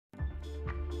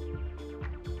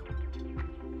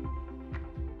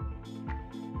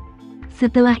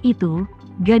Setelah itu,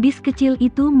 gadis kecil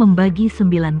itu membagi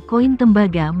 9 koin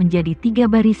tembaga menjadi 3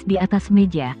 baris di atas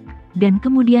meja, dan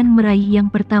kemudian meraih yang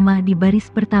pertama di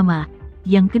baris pertama,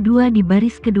 yang kedua di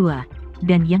baris kedua,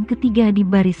 dan yang ketiga di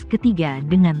baris ketiga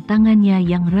dengan tangannya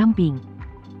yang ramping.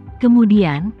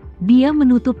 Kemudian, dia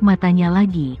menutup matanya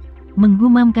lagi,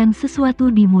 menggumamkan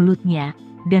sesuatu di mulutnya,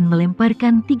 dan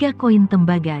melemparkan 3 koin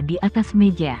tembaga di atas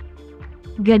meja.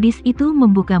 Gadis itu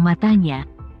membuka matanya,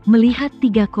 melihat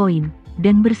 3 koin,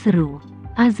 dan berseru,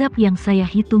 "Azab yang saya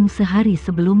hitung sehari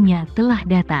sebelumnya telah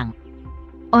datang."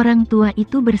 Orang tua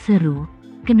itu berseru,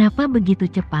 "Kenapa begitu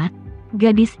cepat?"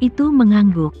 Gadis itu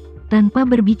mengangguk, tanpa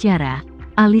berbicara,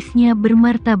 alisnya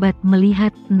bermartabat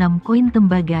melihat 6 koin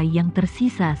tembaga yang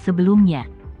tersisa sebelumnya.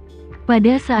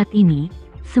 Pada saat ini,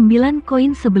 9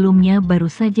 koin sebelumnya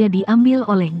baru saja diambil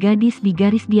oleh gadis di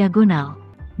garis diagonal,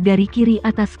 dari kiri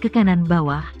atas ke kanan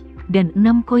bawah, dan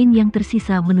 6 koin yang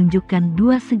tersisa menunjukkan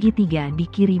 2 segitiga di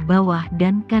kiri bawah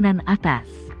dan kanan atas.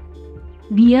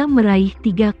 Dia meraih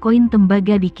 3 koin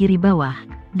tembaga di kiri bawah,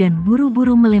 dan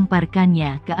buru-buru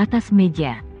melemparkannya ke atas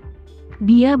meja.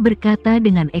 Dia berkata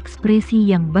dengan ekspresi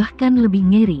yang bahkan lebih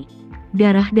ngeri,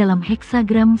 "Darah dalam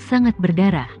heksagram sangat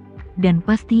berdarah, dan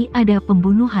pasti ada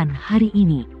pembunuhan hari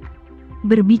ini."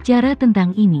 Berbicara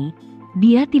tentang ini,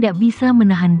 dia tidak bisa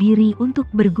menahan diri untuk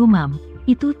bergumam,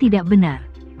 "Itu tidak benar.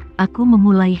 Aku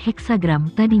memulai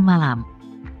heksagram tadi malam.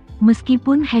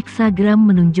 Meskipun heksagram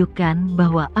menunjukkan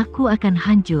bahwa aku akan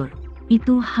hancur,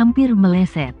 itu hampir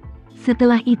meleset."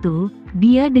 Setelah itu,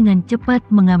 dia dengan cepat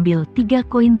mengambil 3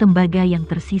 koin tembaga yang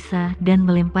tersisa dan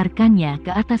melemparkannya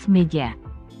ke atas meja.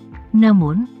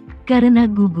 Namun, karena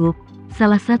gugup,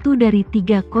 salah satu dari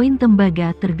 3 koin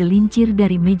tembaga tergelincir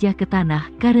dari meja ke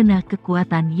tanah karena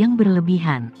kekuatan yang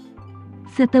berlebihan.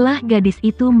 Setelah gadis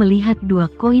itu melihat 2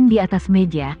 koin di atas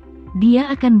meja,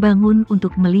 dia akan bangun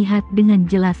untuk melihat dengan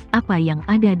jelas apa yang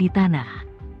ada di tanah.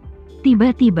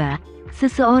 Tiba-tiba,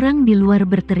 seseorang di luar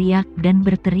berteriak dan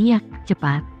berteriak,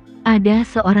 "Cepat! Ada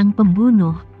seorang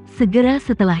pembunuh!" Segera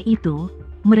setelah itu,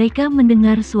 mereka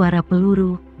mendengar suara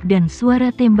peluru dan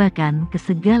suara tembakan ke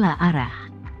segala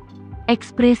arah.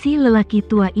 Ekspresi lelaki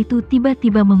tua itu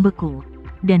tiba-tiba membeku,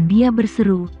 dan dia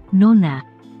berseru, "Nona,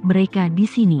 mereka di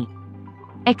sini."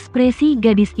 Ekspresi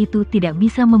gadis itu tidak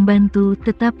bisa membantu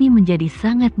tetapi menjadi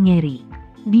sangat ngeri.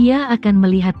 Dia akan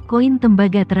melihat koin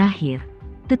tembaga terakhir,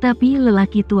 tetapi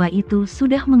lelaki tua itu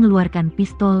sudah mengeluarkan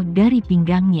pistol dari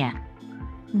pinggangnya.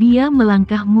 Dia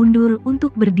melangkah mundur untuk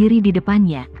berdiri di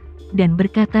depannya, dan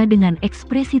berkata dengan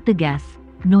ekspresi tegas,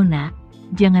 "Nona,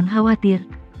 jangan khawatir,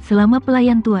 selama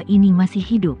pelayan tua ini masih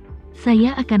hidup,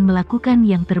 saya akan melakukan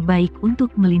yang terbaik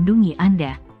untuk melindungi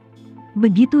Anda."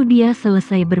 Begitu dia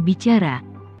selesai berbicara,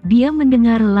 dia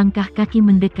mendengar langkah kaki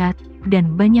mendekat,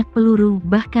 dan banyak peluru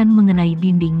bahkan mengenai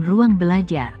dinding ruang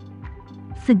belajar.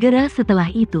 Segera setelah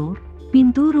itu,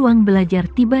 pintu ruang belajar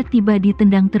tiba-tiba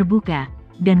ditendang terbuka,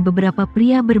 dan beberapa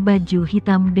pria berbaju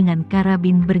hitam dengan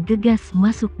karabin bergegas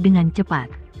masuk dengan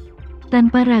cepat.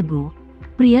 Tanpa ragu,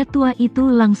 pria tua itu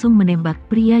langsung menembak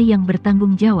pria yang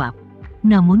bertanggung jawab.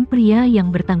 Namun pria yang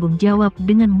bertanggung jawab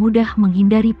dengan mudah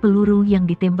menghindari peluru yang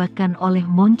ditembakkan oleh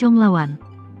moncong lawan,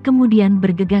 kemudian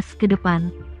bergegas ke depan,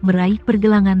 meraih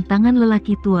pergelangan tangan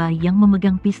lelaki tua yang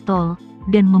memegang pistol,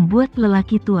 dan membuat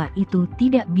lelaki tua itu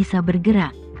tidak bisa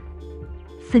bergerak.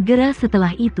 Segera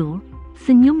setelah itu,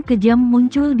 senyum kejam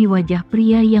muncul di wajah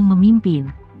pria yang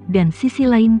memimpin, dan sisi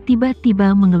lain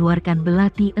tiba-tiba mengeluarkan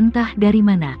belati entah dari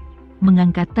mana,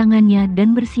 mengangkat tangannya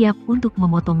dan bersiap untuk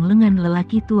memotong lengan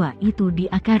lelaki tua itu di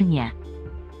akarnya.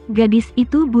 Gadis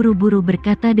itu buru-buru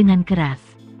berkata dengan keras,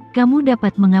 "Kamu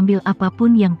dapat mengambil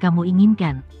apapun yang kamu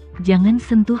inginkan, jangan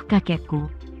sentuh kakekku."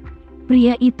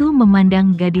 Pria itu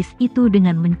memandang gadis itu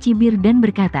dengan mencibir dan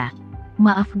berkata,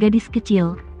 "Maaf gadis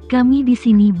kecil, kami di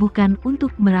sini bukan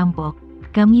untuk merampok,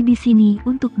 kami di sini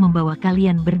untuk membawa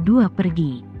kalian berdua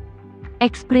pergi."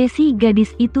 Ekspresi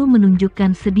gadis itu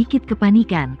menunjukkan sedikit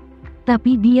kepanikan,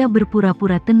 tapi dia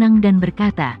berpura-pura tenang dan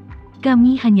berkata,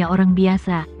 "Kami hanya orang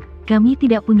biasa, kami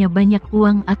tidak punya banyak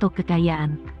uang atau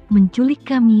kekayaan. Menculik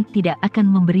kami tidak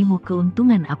akan memberimu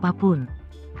keuntungan apapun."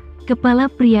 Kepala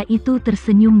pria itu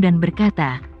tersenyum dan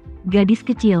berkata, "Gadis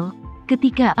kecil,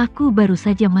 ketika aku baru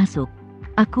saja masuk,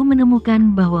 aku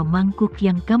menemukan bahwa mangkuk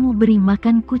yang kamu beri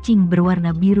makan kucing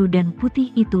berwarna biru dan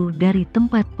putih itu dari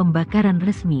tempat pembakaran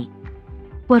resmi.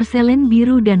 Porselen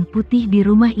biru dan putih di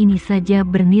rumah ini saja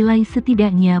bernilai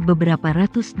setidaknya beberapa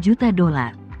ratus juta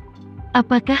dolar.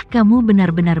 Apakah kamu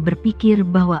benar-benar berpikir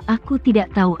bahwa aku tidak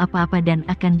tahu apa-apa dan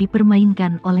akan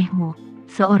dipermainkan olehmu,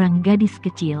 seorang gadis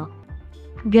kecil?"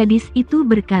 Gadis itu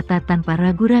berkata tanpa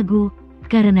ragu-ragu,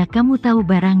 "Karena kamu tahu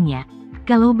barangnya,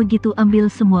 Kalau begitu ambil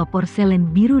semua porselen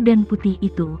biru dan putih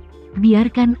itu,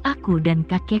 biarkan aku dan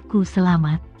kakekku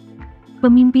selamat.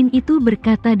 Pemimpin itu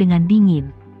berkata dengan dingin,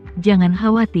 jangan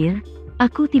khawatir,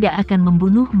 aku tidak akan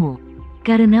membunuhmu,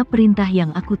 karena perintah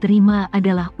yang aku terima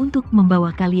adalah untuk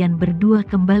membawa kalian berdua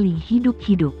kembali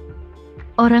hidup-hidup.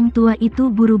 Orang tua itu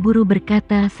buru-buru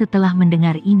berkata setelah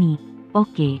mendengar ini,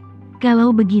 oke,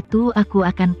 kalau begitu aku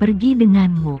akan pergi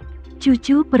denganmu.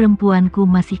 Cucu perempuanku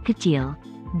masih kecil,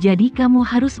 jadi kamu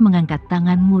harus mengangkat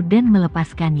tanganmu dan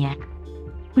melepaskannya.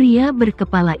 Pria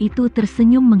berkepala itu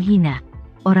tersenyum menghina.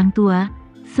 Orang tua,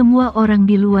 semua orang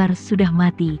di luar sudah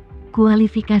mati,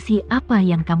 kualifikasi apa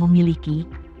yang kamu miliki?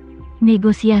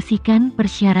 Negosiasikan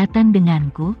persyaratan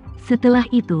denganku. Setelah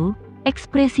itu,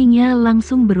 ekspresinya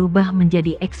langsung berubah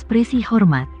menjadi ekspresi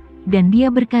hormat, dan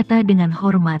dia berkata dengan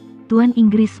hormat, Tuan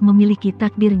Inggris memiliki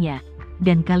takdirnya,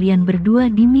 dan kalian berdua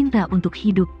diminta untuk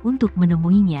hidup untuk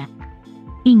menemuinya.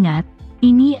 Ingat,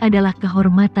 ini adalah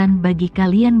kehormatan bagi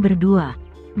kalian berdua.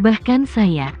 Bahkan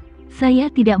saya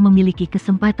tidak memiliki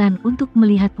kesempatan untuk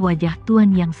melihat wajah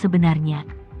Tuan yang sebenarnya.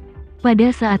 Pada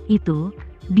saat itu,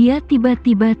 dia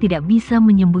tiba-tiba tidak bisa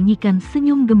menyembunyikan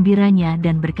senyum gembiranya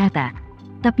dan berkata,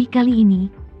 tapi kali ini,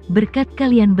 berkat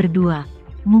kalian berdua,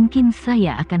 mungkin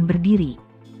saya akan berdiri.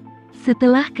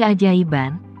 Setelah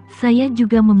keajaiban, saya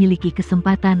juga memiliki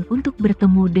kesempatan untuk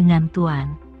bertemu dengan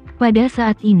Tuan. Pada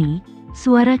saat ini,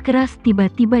 suara keras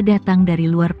tiba-tiba datang dari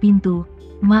luar pintu,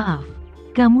 maaf,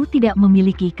 kamu tidak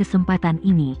memiliki kesempatan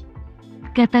ini.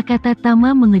 Kata-kata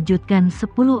TAMA mengejutkan 10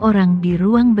 orang di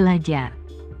ruang belajar.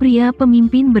 Pria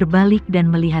pemimpin berbalik dan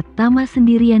melihat TAMA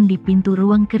sendirian di pintu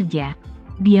ruang kerja.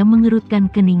 Dia mengerutkan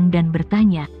kening dan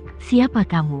bertanya, siapa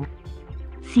kamu?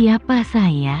 Siapa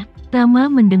saya?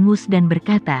 TAMA mendengus dan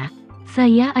berkata,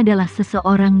 saya adalah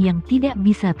seseorang yang tidak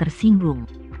bisa tersinggung.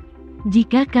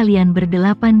 Jika kalian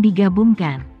berdelapan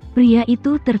digabungkan, pria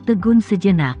itu tertegun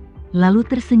sejenak, lalu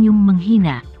tersenyum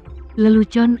menghina.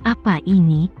 Lelucon apa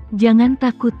ini? Jangan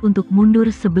takut untuk mundur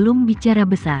sebelum bicara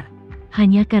besar.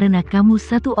 Hanya karena kamu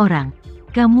satu orang,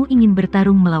 kamu ingin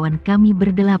bertarung melawan kami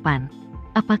berdelapan.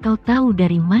 Apa kau tahu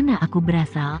dari mana aku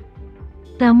berasal?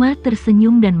 TAMA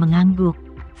tersenyum dan mengangguk.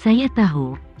 Saya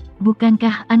tahu.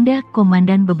 Bukankah Anda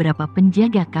komandan beberapa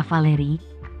penjaga kavaleri?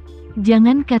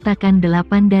 Jangan katakan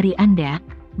 8 dari Anda.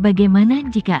 Bagaimana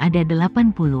jika ada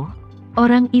 80?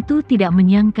 Orang itu tidak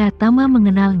menyangka TAMA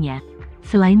mengenalnya.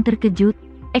 Selain terkejut,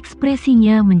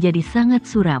 ekspresinya menjadi sangat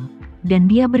suram. Dan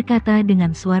dia berkata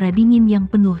dengan suara dingin yang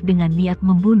penuh dengan niat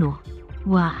membunuh,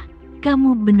 wah,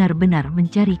 kamu benar-benar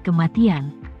mencari kematian.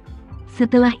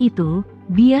 Setelah itu,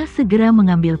 dia segera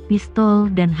mengambil pistol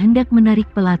dan hendak menarik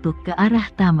pelatuk ke arah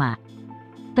TAMA.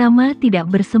 TAMA tidak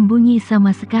bersembunyi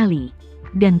sama sekali,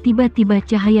 dan tiba-tiba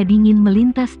cahaya dingin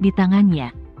melintas di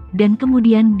tangannya, dan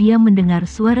kemudian dia mendengar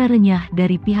suara renyah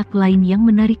dari pihak lain yang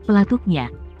menarik pelatuknya.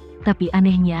 Tapi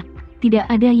anehnya, tidak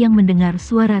ada yang mendengar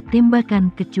suara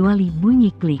tembakan kecuali bunyi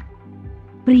klik.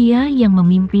 Pria yang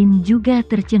memimpin juga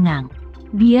tercengang.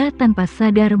 Dia tanpa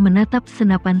sadar menatap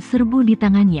senapan serbu di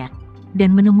tangannya,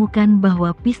 dan menemukan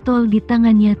bahwa pistol di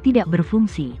tangannya tidak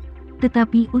berfungsi.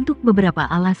 Tetapi untuk beberapa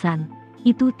alasan,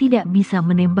 itu tidak bisa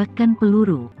menembakkan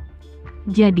peluru.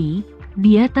 Jadi,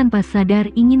 dia tanpa sadar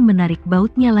ingin menarik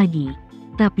bautnya lagi,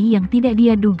 tapi yang tidak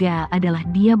dia duga adalah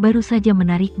dia baru saja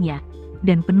menariknya,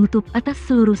 dan penutup atas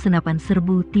seluruh senapan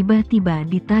serbu tiba-tiba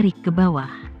ditarik ke bawah.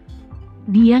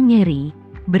 Dia ngeri,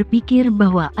 berpikir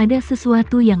bahwa ada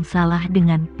sesuatu yang salah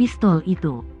dengan pistol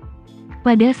itu.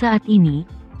 Pada saat ini,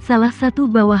 salah satu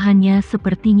bawahannya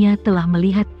sepertinya telah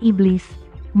melihat iblis,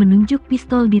 menunjuk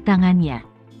pistol di tangannya,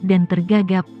 dan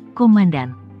tergagap,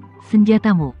 komandan,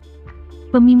 senjatamu.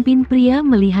 Pemimpin pria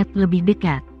melihat lebih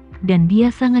dekat, dan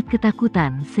dia sangat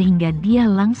ketakutan sehingga dia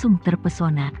langsung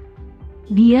terpesona.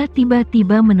 Dia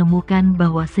tiba-tiba menemukan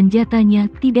bahwa senjatanya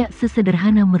tidak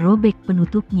sesederhana merobek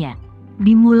penutupnya.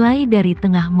 Dimulai dari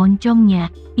tengah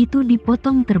moncongnya, itu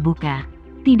dipotong terbuka.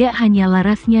 Tidak hanya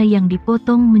larasnya yang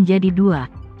dipotong menjadi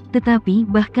 2, tetapi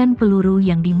bahkan peluru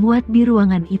yang dimuat di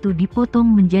ruangan itu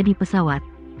dipotong menjadi pesawat.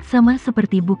 Sama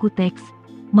seperti buku teks,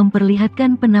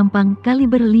 memperlihatkan penampang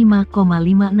kaliber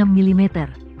 5,56 mm,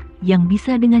 yang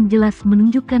bisa dengan jelas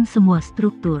menunjukkan semua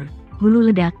struktur, hulu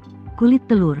ledak, kulit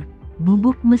telur,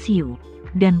 bubuk mesiu,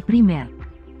 dan primer.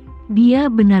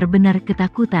 Dia benar-benar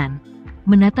ketakutan,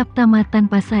 menatap TAMA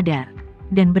tanpa sadar,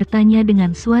 dan bertanya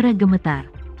dengan suara gemetar,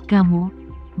 kamu,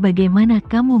 bagaimana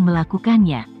kamu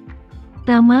melakukannya?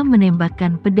 TAMA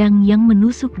menembakkan pedang yang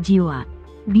menusuk jiwa.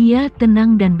 Dia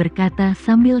tenang dan berkata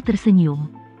sambil tersenyum,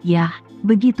 yah,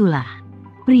 begitulah.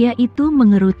 Pria itu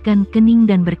mengerutkan kening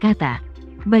dan berkata,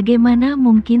 Bagaimana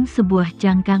mungkin sebuah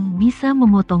cangkang bisa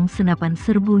memotong senapan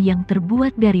serbu yang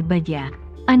terbuat dari baja?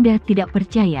 Anda tidak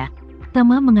percaya?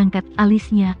 Tama mengangkat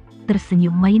alisnya,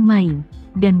 tersenyum main-main,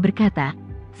 dan berkata,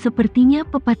 sepertinya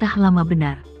pepatah lama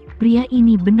benar. Pria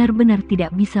ini benar-benar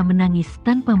tidak bisa menangis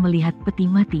tanpa melihat peti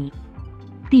mati.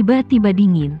 Tiba-tiba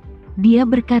dingin, dia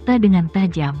berkata dengan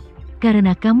tajam,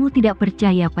 karena kamu tidak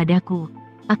percaya padaku,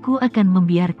 aku akan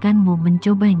membiarkanmu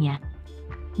mencobanya.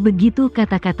 Begitu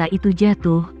kata-kata itu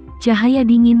jatuh, cahaya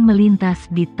dingin melintas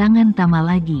di tangan Tama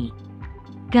lagi.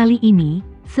 Kali ini,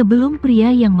 sebelum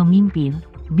pria yang memimpin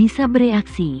bisa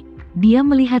bereaksi, dia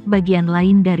melihat bagian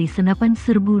lain dari senapan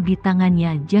serbu di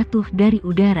tangannya jatuh dari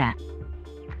udara.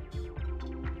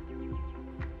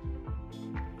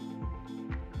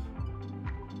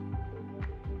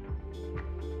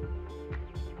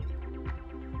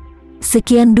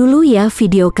 Sekian dulu ya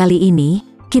video kali ini.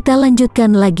 Kita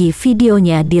lanjutkan lagi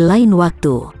videonya di lain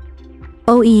waktu.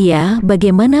 Oh iya,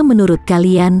 bagaimana menurut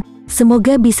kalian?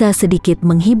 Semoga bisa sedikit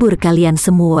menghibur kalian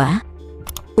semua.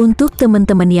 Untuk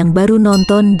teman-teman yang baru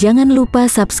nonton, jangan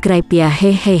lupa subscribe ya,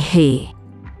 hehehe.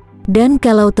 Dan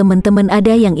kalau teman-teman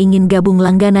ada yang ingin gabung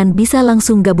langganan, bisa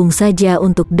langsung gabung saja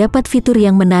untuk dapat fitur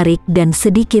yang menarik dan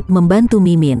sedikit membantu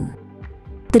Mimin.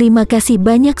 Terima kasih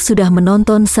banyak sudah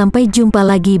menonton, sampai jumpa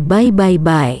lagi,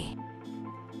 bye.